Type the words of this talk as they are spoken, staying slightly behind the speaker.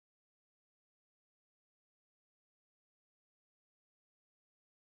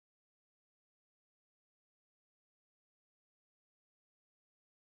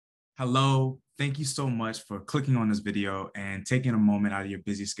Hello, thank you so much for clicking on this video and taking a moment out of your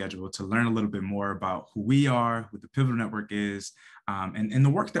busy schedule to learn a little bit more about who we are, who the Pivotal Network is, and the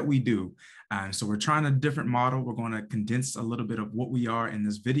work that we do. So we're trying a different model. We're going to condense a little bit of what we are in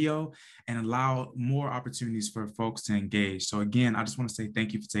this video and allow more opportunities for folks to engage. So again, I just want to say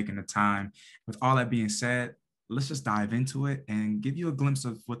thank you for taking the time. With all that being said, let's just dive into it and give you a glimpse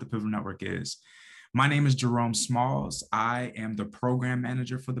of what the Pivotal Network is. My name is Jerome Smalls. I am the program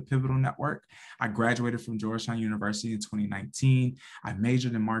manager for the Pivotal Network. I graduated from Georgetown University in 2019. I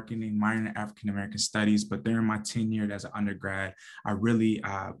majored in marketing, minored in African American studies, but during my tenure as an undergrad, I really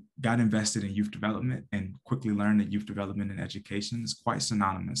got invested in youth development and quickly learned that youth development and education is quite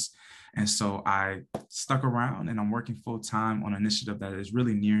synonymous. And so I stuck around and I'm working full time on an initiative that is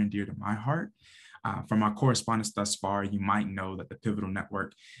really near and dear to my heart. From our correspondence thus far, you might know that the Pivotal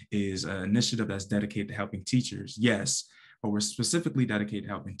Network is an initiative that's dedicated to helping teachers, yes, but we're specifically dedicated to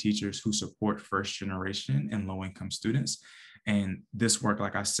helping teachers who support first generation and low income students. And this work,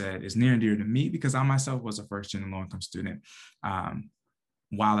 like I said, is near and dear to me because I myself was a first gen and low income student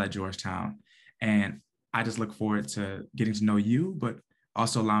while at Georgetown. And I just look forward to getting to know you, but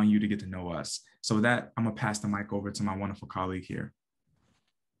also allowing you to get to know us. So with that, I'm gonna pass the mic over to my wonderful colleague here.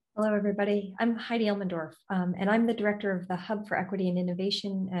 Hello, everybody. I'm Heidi Elmendorf, and I'm the director of the Hub for Equity and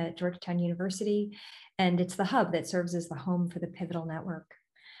Innovation at Georgetown University, and it's the hub that serves as the home for the Pivotal Network.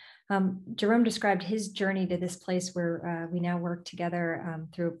 Jerome described his journey to this place where we now work together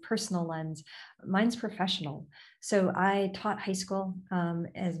through a personal lens. Mine's professional. So I taught high school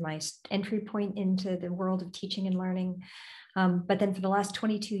as my entry point into the world of teaching and learning, but then for the last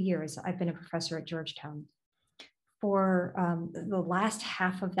 22 years, I've been a professor at Georgetown. For the last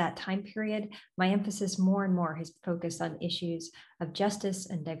half of that time period, my emphasis more and more has focused on issues of justice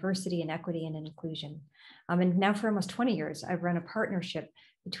and diversity and equity and inclusion. And now for almost 20 years, I've run a partnership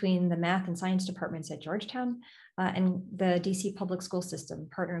between the math and science departments at Georgetown and the DC public school system,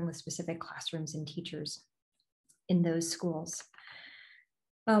 partnering with specific classrooms and teachers in those schools.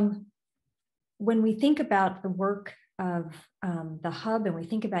 When we think about the work of the hub and we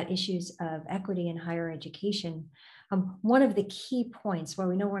think about issues of equity in higher education, one of the key points where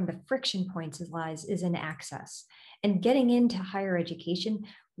we know one of the friction points lies is in access. And getting into higher education,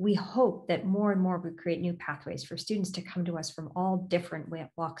 we hope that more and more we create new pathways for students to come to us from all different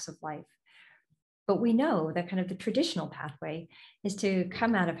walks of life. But we know that kind of the traditional pathway is to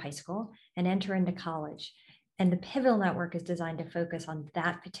come out of high school and enter into college. And the Pivotal Network is designed to focus on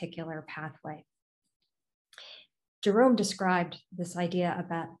that particular pathway. Jerome described this idea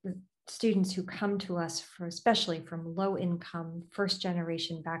about the students who come to us, especially from low income, first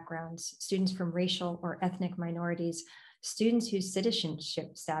generation backgrounds, students from racial or ethnic minorities, students whose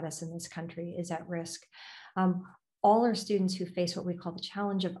citizenship status in this country is at risk. All are students who face what we call the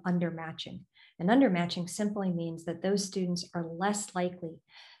challenge of undermatching. And undermatching simply means that those students are less likely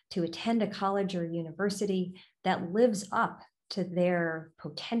to attend a college or university that lives up to their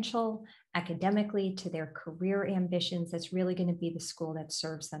potential academically, to their career ambitions. That's really going to be the school that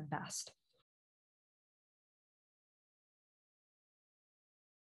serves them best.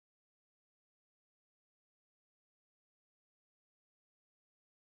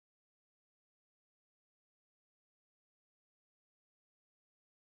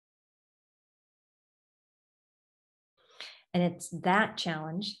 And it's that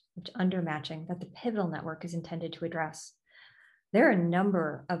challenge, which undermatching, that the Pivotal Network is intended to address. There are a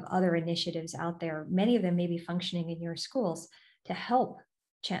number of other initiatives out there, many of them may be functioning in your schools, to help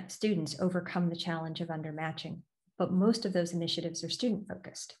students overcome the challenge of undermatching. But most of those initiatives are student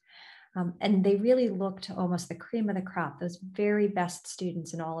focused. And they really look to almost the cream of the crop, those very best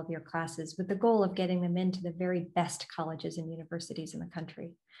students in all of your classes, with the goal of getting them into the very best colleges and universities in the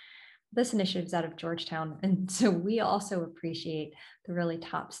country. This initiative is out of Georgetown. And so we also appreciate the really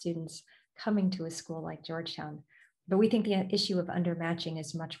top students coming to a school like Georgetown. But we think the issue of undermatching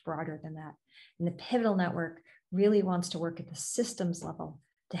is much broader than that. And the Pivotal Network really wants to work at the systems level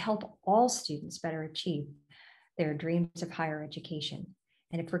to help all students better achieve their dreams of higher education.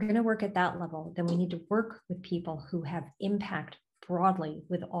 And if we're going to work at that level, then we need to work with people who have impact broadly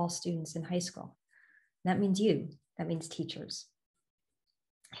with all students in high school. That means you, that means teachers.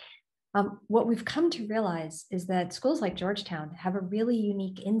 What we've come to realize is that schools like Georgetown have a really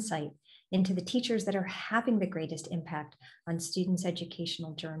unique insight into the teachers that are having the greatest impact on students'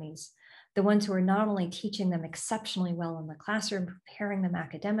 educational journeys. The ones who are not only teaching them exceptionally well in the classroom, preparing them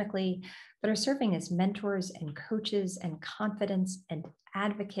academically, but are serving as mentors and coaches and confidants and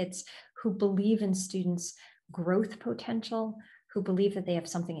advocates who believe in students' growth potential, who believe that they have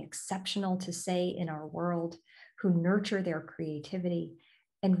something exceptional to say in our world, who nurture their creativity,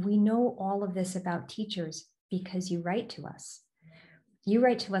 And we know all of this about teachers because you write to us. You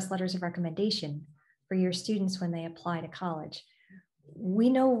write to us letters of recommendation for your students when they apply to college. We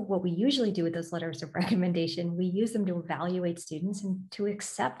know what we usually do with those letters of recommendation. We use them to evaluate students and to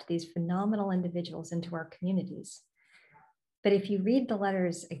accept these phenomenal individuals into our communities. But if you read the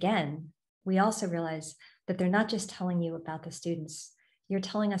letters again, we also realize that they're not just telling you about the students, you're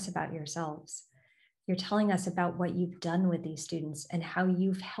telling us about yourselves. You're telling us about what you've done with these students and how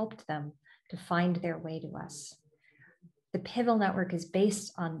you've helped them to find their way to us. The Pivotal Network is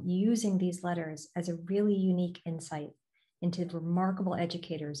based on using these letters as a really unique insight into remarkable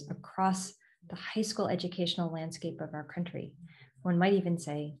educators across the high school educational landscape of our country. One might even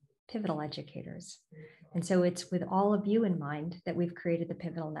say pivotal educators. And so it's with all of you in mind that we've created the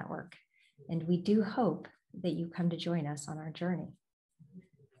Pivotal Network. And we do hope that you come to join us on our journey.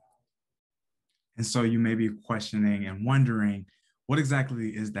 And so you may be questioning and wondering, what exactly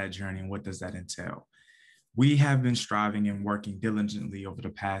is that journey and what does that entail? We have been striving and working diligently over the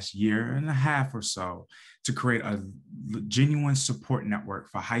past year and a half or so to create a genuine support network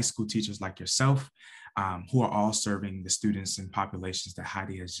for high school teachers like yourself, who are all serving the students and populations that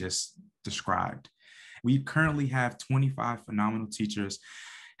Heidi has just described. We currently have 25 phenomenal teachers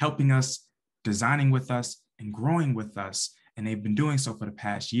helping us, designing with us, and growing with us. And they've been doing so for the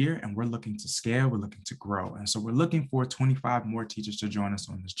past year, and we're looking to scale, we're looking to grow. And so we're looking for 25 more teachers to join us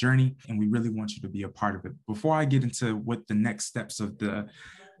on this journey, and we really want you to be a part of it. Before I get into what the next steps of the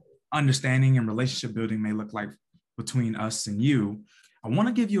understanding and relationship building may look like between us and you, I want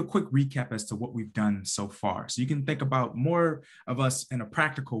to give you a quick recap as to what we've done so far, so you can think about more of us in a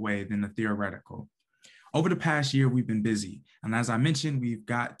practical way than the theoretical. Over the past year, we've been busy. And as I mentioned, we've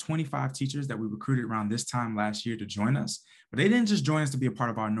got 25 teachers that we recruited around this time last year to join us. But they didn't just join us to be a part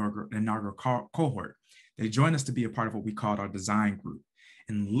of our inaugural cohort. They joined us to be a part of what we called our design group.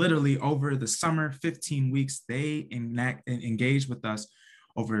 And literally over the summer, 15 weeks, they engaged with us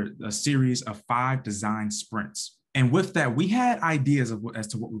over a series of 5 design sprints. And with that, we had ideas as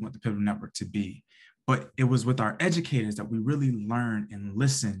to what we want the Pivotal Network to be. But it was with our educators that we really learned and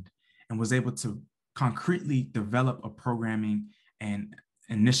listened and was able to concretely develop a programming and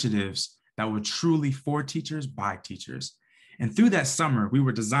initiatives that were truly for teachers by teachers. And through that summer, we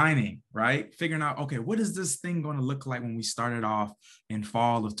were designing, right? Figuring out, okay, what is this thing going to look like when we started off in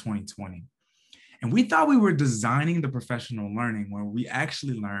fall of 2020? And we thought we were designing the professional learning, where we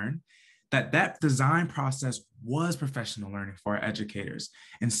actually learned that that design process was professional learning for our educators.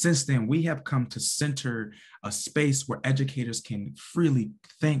 And since then, we have come to center a space where educators can freely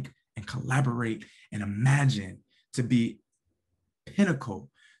think and collaborate and imagine to be pinnacle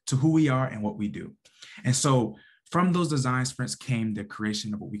to who we are and what we do. And so from those design sprints came the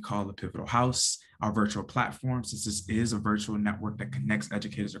creation of what we call the Pivotal House, our virtual platform, since this is a virtual network that connects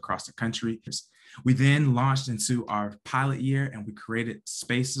educators across the country. We then launched into our pilot year, and we created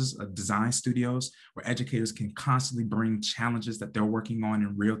spaces of design studios where educators can constantly bring challenges that they're working on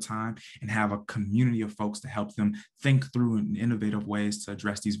in real time and have a community of folks to help them think through in innovative ways to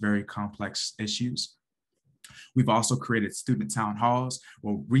address these very complex issues. We've also created student town halls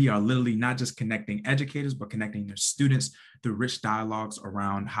where we are literally not just connecting educators, but connecting their students through rich dialogues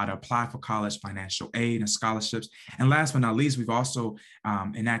around how to apply for college, financial aid, and scholarships. And last but not least, we've also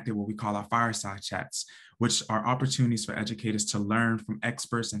enacted what we call our fireside chats, which are opportunities for educators to learn from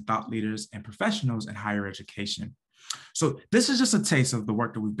experts and thought leaders and professionals in higher education. So this is just a taste of the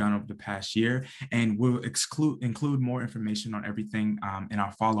work that we've done over the past year, and we'll include more information on everything in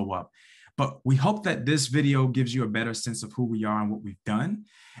our follow-up. But we hope that this video gives you a better sense of who we are and what we've done.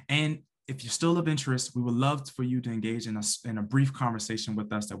 And if you're still of interest, we would love for you to engage in a brief conversation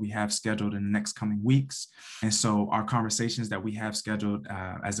with us that we have scheduled in the next coming weeks. And so our conversations that we have scheduled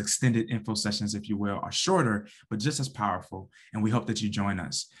as extended info sessions, if you will, are shorter, but just as powerful. And we hope that you join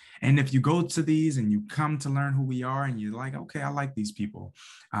us. And if you go to these and you come to learn who we are and you're like, okay, I like these people,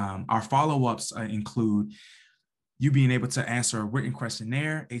 our follow-ups include you being able to answer a written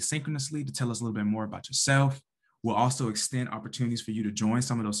questionnaire asynchronously to tell us a little bit more about yourself. We'll also extend opportunities for you to join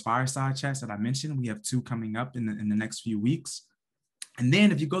some of those fireside chats that I mentioned. We have 2 coming up in the next few weeks. And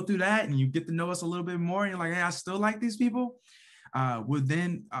then if you go through that and you get to know us a little bit more, and you're like, hey, I still like these people, we'll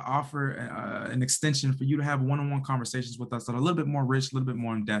then offer an extension for you to have one-on-one conversations with us that are a little bit more rich, a little bit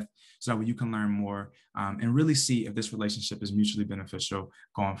more in depth, so that you can learn more and really see if this relationship is mutually beneficial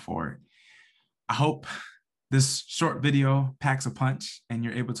going forward. I hope this short video packs a punch and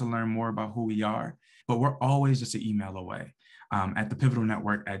you're able to learn more about who we are, but we're always just an email away at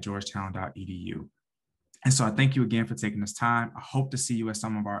thepivotalnetwork@georgetown.edu. And so I thank you again for taking this time. I hope to see you at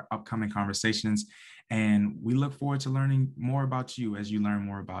some of our upcoming conversations. And we look forward to learning more about you as you learn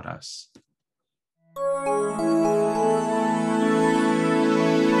more about us.